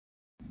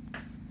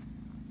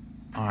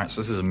All right,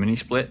 so this is a mini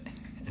split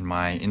in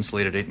my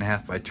insulated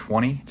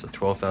 8.5'20". It's a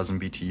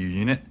 12,000 BTU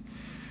unit.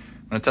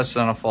 I'm gonna test it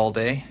on a fall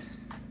day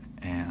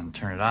and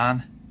turn it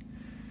on.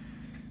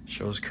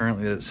 Shows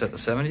currently that it's set to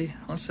 70.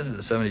 Let's set it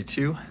to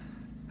 72.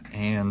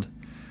 And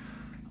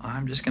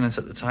I'm just gonna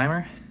set the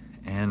timer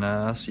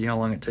and see how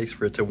long it takes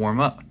for it to warm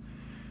up.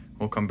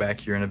 We'll come back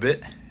here in a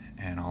bit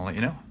and I'll let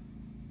you know.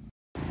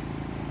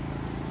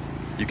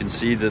 You can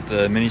see that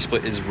the mini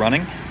split is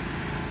running.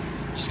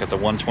 Just got the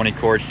 120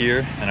 cord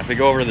here, and if we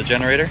go over to the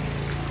generator,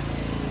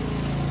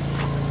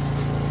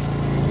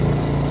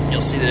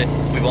 you'll see that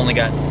we've only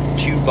got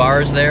 2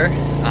 bars there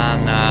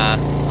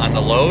on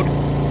the load.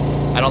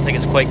 I don't think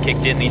it's quite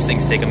kicked in. These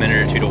things take a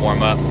minute or two to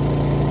warm up,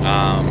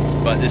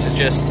 but this is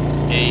just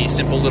a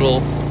simple little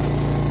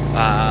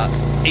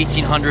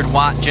 1800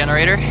 watt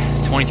generator,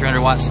 2300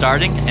 watts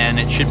starting, and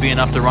it should be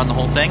enough to run the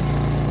whole thing.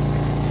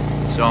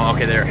 So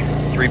okay, there,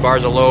 3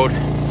 bars of load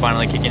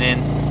finally kicking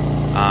in.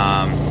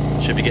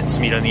 Should be getting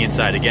some heat on the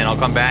inside. Again, I'll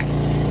come back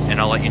and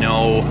I'll let you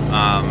know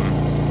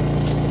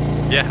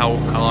yeah, how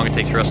long it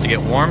takes for us to get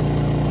warm.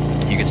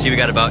 You can see we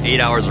got about 8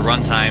 hours of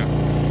run time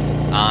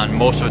on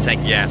most of a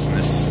tank of gas in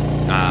this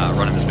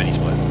running this mini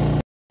split.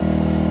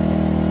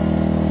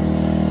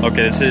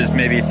 Okay, this is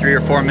maybe 3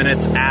 or 4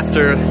 minutes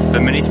after the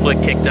mini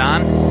split kicked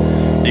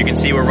on. You can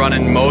see we're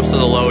running most of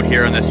the load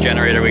here on this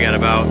generator. We got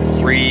about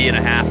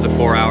 3.5 to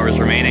 4 hours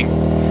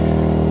remaining.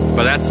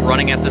 But that's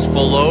running at this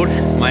full load.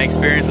 My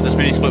experience with this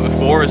mini split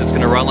before is it's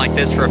gonna run like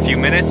this for a few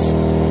minutes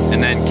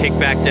and then kick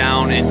back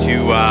down into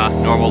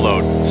normal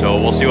load. So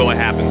we'll see what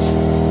happens.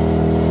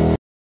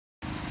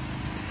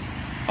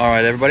 All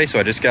right, everybody,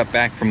 so I just got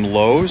back from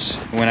Lowe's.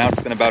 Went out,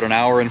 it's been about an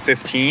hour and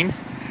 15.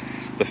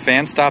 The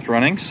fan stopped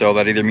running, so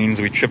that either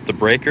means we tripped the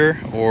breaker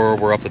or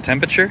we're up to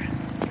temperature.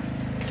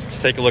 Let's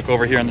take a look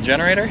over here on the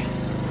generator.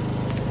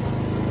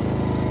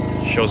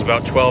 Shows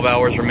about 12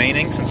 hours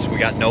remaining since we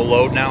got no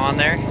load now on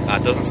there.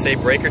 It doesn't say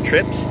breaker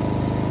tripped.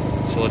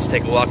 So let's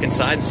take a walk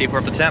inside and see if we're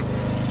up to temp.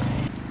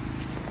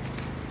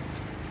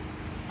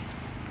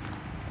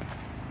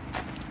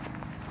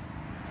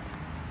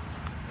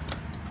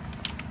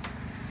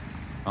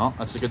 Oh,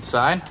 that's a good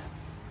sign.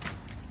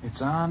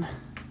 It's on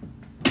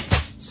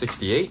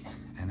 68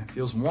 and it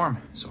feels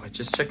warm. So I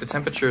just checked the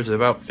temperature. It's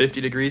about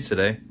 50 degrees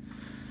today.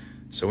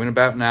 So in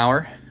about an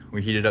hour,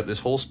 we heated up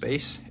this whole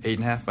space,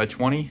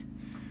 8.5'20".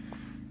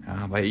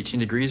 By 18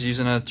 degrees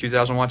using a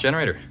 2000 watt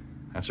generator.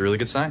 That's a really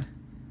good sign.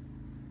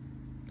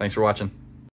 Thanks for watching.